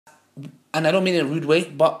and I don't mean in a rude way,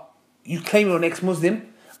 but you claim you're an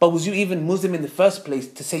ex-Muslim, but was you even Muslim in the first place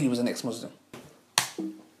to say you was an ex-Muslim?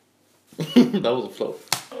 That was a flow.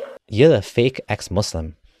 You're a fake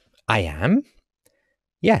ex-Muslim. I am?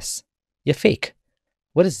 Yes, you're fake.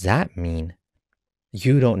 What does that mean?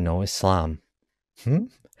 You don't know Islam.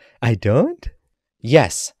 I don't?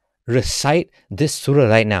 Yes, recite this surah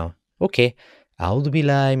right now. Okay. A'udhu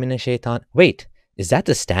billahi minash shaitan. Wait, is that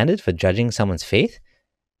the standard for judging someone's faith?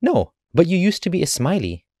 No, but you used to be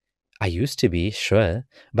Ismaili. I used to be, sure,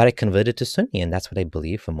 but I converted to Sunni and that's what I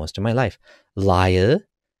believed for most of my life. Liar.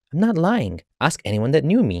 I'm not lying. Ask anyone that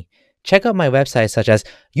knew me. Check out my websites such as,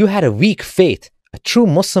 you had a weak faith. A true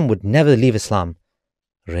Muslim would never leave Islam.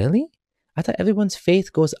 Really? I thought everyone's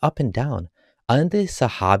faith goes up and down. Aren't they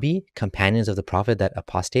Sahabi, companions of the Prophet that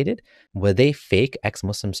apostated? Were they fake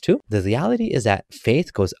ex-Muslims too? The reality is that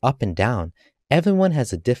faith goes up and down. Everyone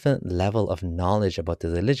has a different level of knowledge about the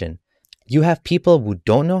religion. You have people who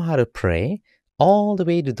don't know how to pray, all the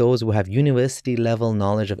way to those who have university level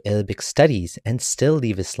knowledge of Arabic studies and still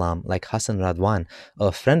leave Islam, like Hassan Radwan, or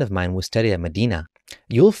a friend of mine who studied at Medina.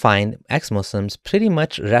 You'll find ex-Muslims pretty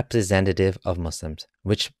much representative of Muslims,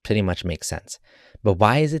 which pretty much makes sense. But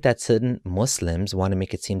why is it that certain Muslims want to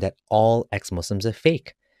make it seem that all ex-Muslims are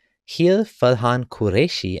fake? Here, Farhan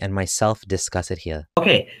Qureshi and myself discuss it here.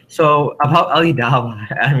 Okay, so about Ali Dawah,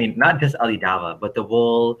 I mean, not just Ali Dawah, but the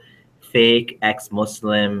whole fake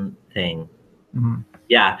ex-Muslim thing. Mm-hmm.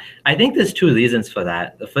 Yeah, I think there's two reasons for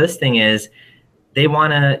that. The first thing is they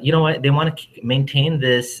want to, you know what, they want to maintain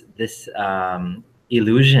this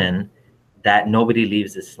illusion that nobody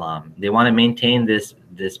leaves Islam. They want to maintain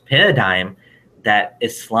this paradigm that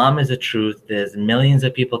Islam is the truth. There's millions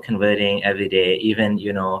of people converting every day. Even,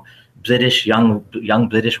 you know, British young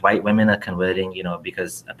British white women are converting, you know,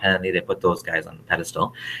 because apparently they put those guys on the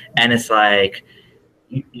pedestal. And it's like,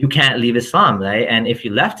 you can't leave Islam, right? And if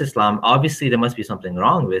you left Islam, obviously there must be something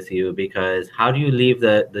wrong with you, because how do you leave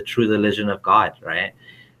the true religion of God, right?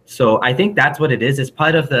 So I think that's what it is. It's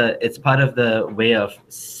part of the way of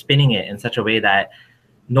spinning it in such a way that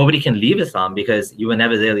nobody can leave Islam because you were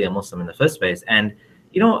never really a Muslim in the first place. And,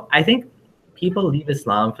 you know, I think people leave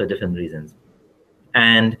Islam for different reasons.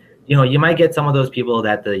 And, you know, you might get some of those people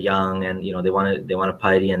that they're young and, you know, they want to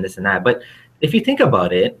party and this and that. But if you think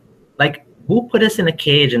about it, like, who put us in a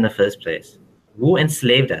cage in the first place? Who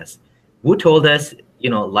enslaved us? Who told us, you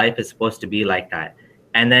know, life is supposed to be like that?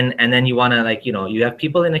 And then you want to, like, you know, you have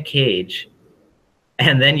people in a cage,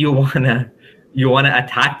 and then you want to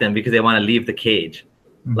attack them because they want to leave the cage.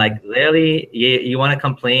 Mm-hmm. Like, really, you want to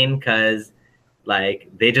complain because, like,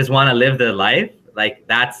 they just want to live their life? Like,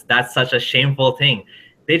 that's such a shameful thing.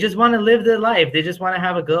 They just want to live their life. They just want to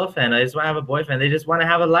have a girlfriend. They just want to have a boyfriend. They just want to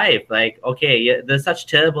have a life. Like, okay, yeah, they're such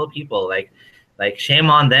terrible people. Like shame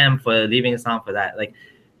on them for leaving Islam for that. Like,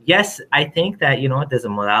 yes, I think that, you know, there's a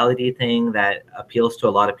morality thing that appeals to a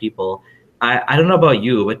lot of people. I don't know about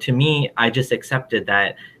you, but to me, I just accepted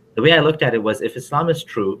that. The way I looked at it was, if Islam is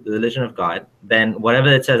true, the religion of God, then whatever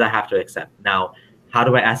it says, I have to accept. Now, how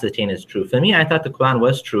do I ascertain it's true? For me, I thought the Quran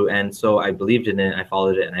was true, and so I believed in it, I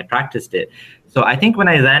followed it, and I practiced it. So I think when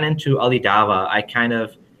I ran into Ali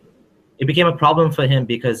Dawah, it became a problem for him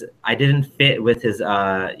because I didn't fit with his,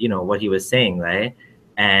 you know, what he was saying, right?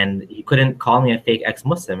 And he couldn't call me a fake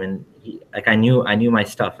ex-Muslim, and I knew my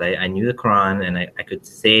stuff, right? I knew the Quran, and I could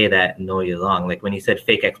say that, no, you're wrong. Like when he said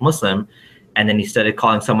fake ex-Muslim, and then he started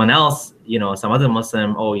calling someone else, you know, some other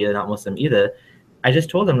Muslim, oh, you're not Muslim either. I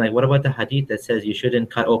just told him, like, what about the hadith that says you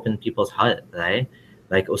shouldn't cut open people's heart, right?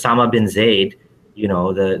 Like Osama bin Zayd, you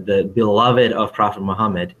know, the beloved of Prophet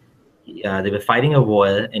Muhammad, they were fighting a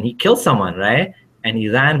war and he killed someone, right? And he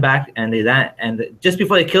ran back and just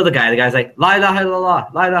before they killed the guy's like, La ilaha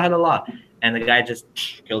illallah, La ilaha illallah. And the guy just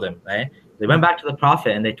killed him, right? They went back to the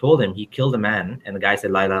Prophet and they told him he killed a man, and the guy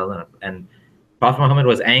said, La ilaha illallah. And Prophet Muhammad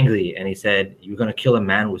was angry and he said, you're going to kill a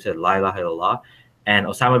man who said La ilaha illallah? And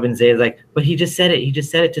Osama bin Zayd is like, but he just said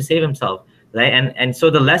it to save himself, right? And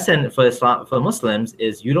so the lesson for Islam, for Muslims,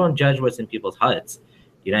 is you don't judge what's in people's hearts.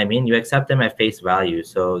 You know what I mean? You accept them at face value.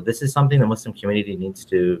 So this is something the Muslim community needs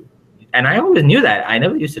to, and I always knew that. I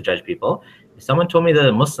never used to judge people. If someone told me they're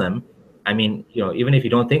a Muslim, I mean, you know, even if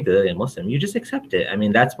you don't think they're a Muslim, you just accept it. I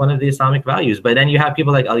mean, that's one of the Islamic values. But then you have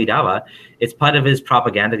people like Ali Dawah. It's part of his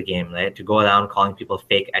propaganda game, right? To go around calling people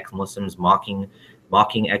fake ex-Muslims, mocking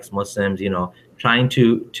ex-Muslims, you know, trying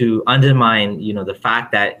to undermine, you know, the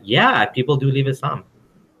fact that, yeah, people do leave Islam.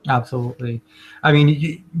 Absolutely. I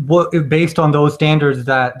mean, based on those standards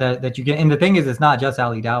that you get, and the thing is, it's not just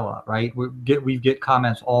Ali Dawah, right? We get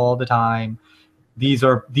comments all the time. These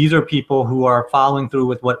are people who are following through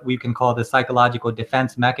with what we can call the psychological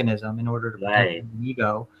defense mechanism in order to protect Right. their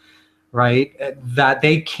ego, right? That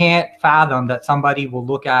they can't fathom that somebody will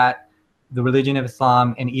look at the religion of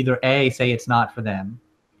Islam and either A, say it's not for them,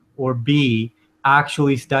 or B,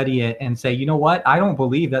 actually study it and say, you know what, I don't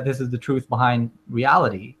believe that this is the truth behind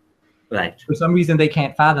reality. Right. For some reason, they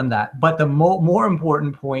can't fathom that. But the more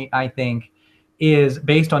important point, I think, is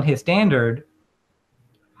based on his standard,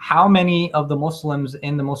 how many of the Muslims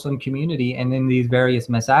in the Muslim community and in these various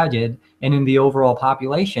masajid and in the overall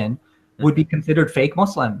population would be considered fake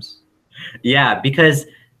Muslims? Yeah, because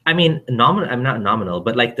I mean, I'm not nominal,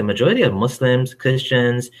 but like the majority of Muslims,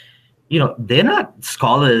 Christians, they're not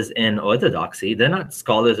scholars in orthodoxy. They're not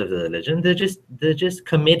scholars of the religion. They're just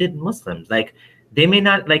committed Muslims. Like they may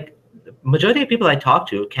not like majority of people I talk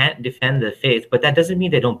to can't defend the faith, but that doesn't mean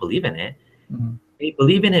they don't believe in it. Mhm. They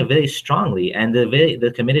believe in it very strongly, and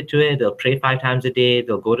they're committed to it. They'll pray 5 times a day.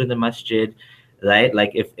 They'll go to the masjid, right?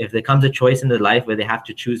 Like if there comes a choice in their life where they have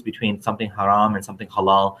to choose between something haram and something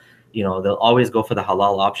halal, they'll always go for the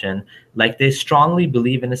halal option. Like they strongly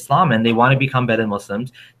believe in Islam and they want to become better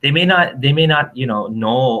Muslims. They may not,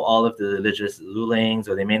 know all of the religious rulings,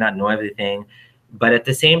 or they may not know everything. But at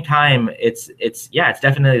the same time, it's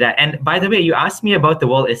definitely that. And by the way, you asked me about the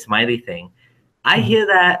whole Ismaili thing. I hear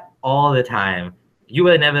that all the time. You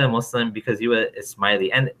were never a Muslim because you were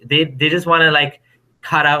Ismaili, and they just want to like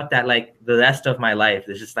cut out that like the rest of my life.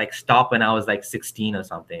 They just like stop when I was like 16 or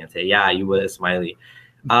something and say, yeah, you were Ismaili.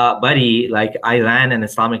 Buddy, like I ran an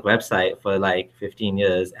Islamic website for like 15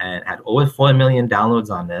 years and had over 4 million downloads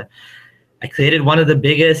on there. I created one of the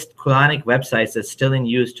biggest Quranic websites that's still in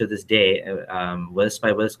use to this day,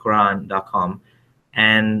 versebyversequran.com.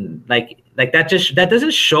 And like that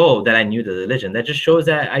doesn't show that I knew the religion. That just shows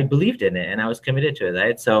that I believed in it and I was committed to it,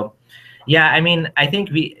 right? So yeah, I mean, I think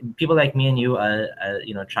people like me and you are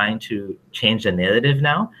trying to change the narrative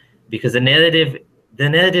now, because the narrative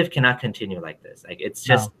cannot continue like this. Like it's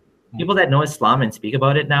just people that know Islam and speak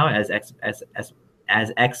about it now as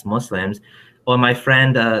ex-Muslims, or my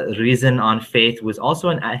friend Reason on Faith, who was also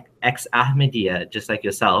an ex-Ahmadiyya, just like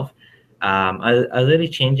yourself, are really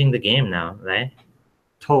changing the game now, right?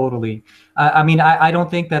 Totally. I mean, I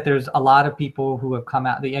don't think that there's a lot of people who have come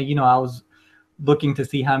out. I was looking to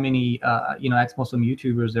see how many, ex-Muslim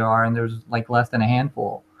YouTubers there are, and there's like less than a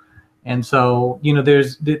handful. And so,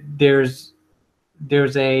 there's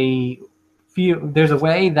a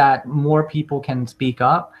way that more people can speak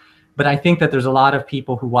up. But I think that there's a lot of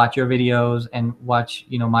people who watch your videos and watch,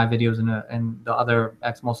 my videos and the other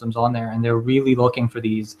ex-Muslims on there, and they're really looking for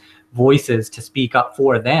these voices to speak up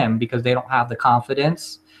for them because they don't have the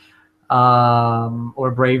confidence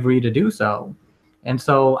or bravery to do so. And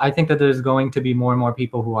so I think that there's going to be more and more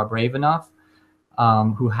people who are brave enough,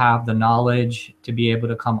 who have the knowledge to be able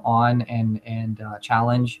to come on and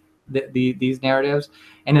challenge these narratives.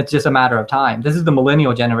 And it's just a matter of time. This is the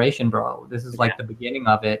millennial generation, bro. This is like the beginning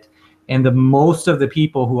of it. And the most of the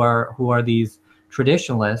people who are these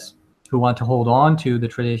traditionalists who want to hold on to the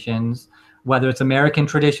traditions, whether it's American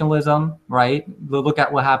traditionalism, right? Look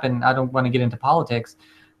at what happened. I don't want to get into politics,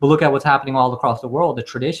 but look at what's happening all across the world. The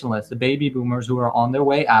traditionalists, the baby boomers who are on their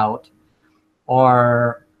way out,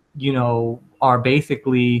 are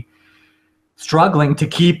basically struggling to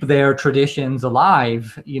keep their traditions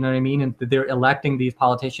alive. You know what I mean? And they're electing these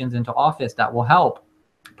politicians into office that will help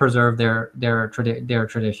preserve their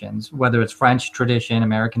traditions, whether it's French tradition,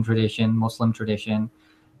 American tradition, Muslim tradition,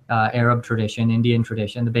 Arab tradition, Indian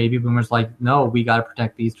tradition. The baby boomers like, no, we got to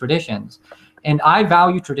protect these traditions. And I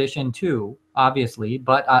value tradition too, obviously,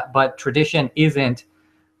 but tradition isn't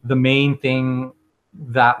the main thing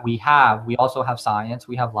that we have. We also have science,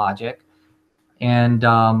 we have logic, and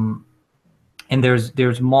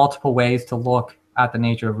there's multiple ways to look at the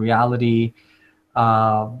nature of reality,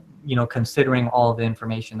 considering all of the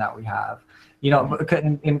information that we have.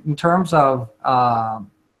 In terms of the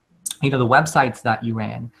websites that you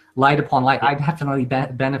ran, Light Upon Light, I definitely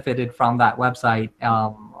benefited from that website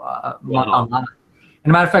a lot. And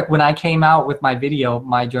a matter of fact, when I came out with my video,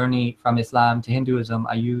 My Journey from Islam to Hinduism,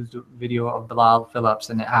 I used a video of Bilal Phillips,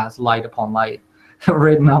 and it has Light Upon Light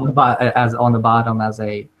written on the bottom as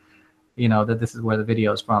a, that this is where the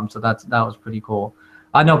video is from. So that was pretty cool.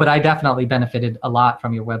 No, but I definitely benefited a lot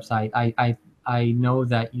from your website. I know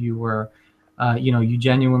that you were, you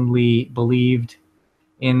genuinely believed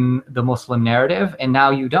in the Muslim narrative, and now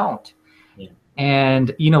you don't. Yeah.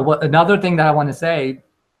 And what? Another thing that I want to say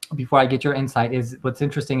before I get your insight is, what's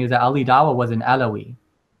interesting is that Ali Dawah was an Alawi.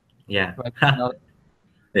 Yeah. Right?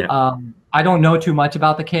 Yeah. I don't know too much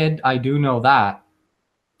about the kid. I do know that.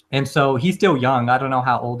 And so he's still young. I don't know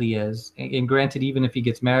how old he is. And granted, even if he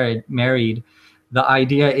gets married, the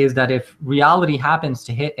idea is that if reality happens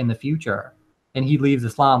to hit in the future and he leaves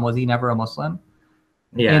Islam, was he never a Muslim?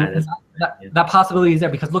 Yeah, And that possibility is there,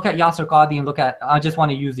 because look at Yasser Qadhi and I just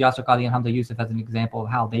want to use Yasser Qadhi and Hamza Yusuf as an example of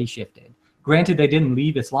how they shifted. Granted, they didn't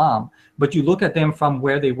leave Islam, but you look at them from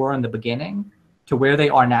where they were in the beginning to where they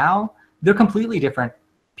are now, they're completely different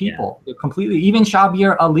people. Yeah. They're completely, even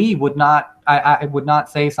Shabir Ali would not, I would not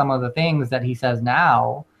say some of the things that he says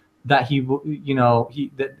now that he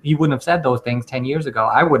wouldn't have said those things 10 years ago.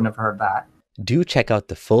 I wouldn't have heard that. Do check out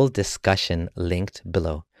the full discussion linked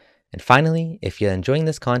below. And finally, if you're enjoying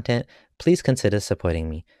this content, please consider supporting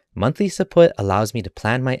me. Monthly support allows me to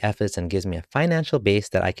plan my efforts and gives me a financial base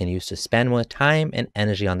that I can use to spend more time and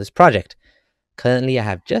energy on this project. Currently, I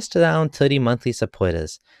have just around 30 monthly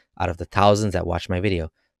supporters out of the thousands that watch my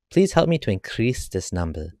video. Please help me to increase this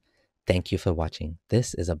number. Thank you for watching.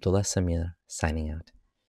 This is Abdullah Samir signing out.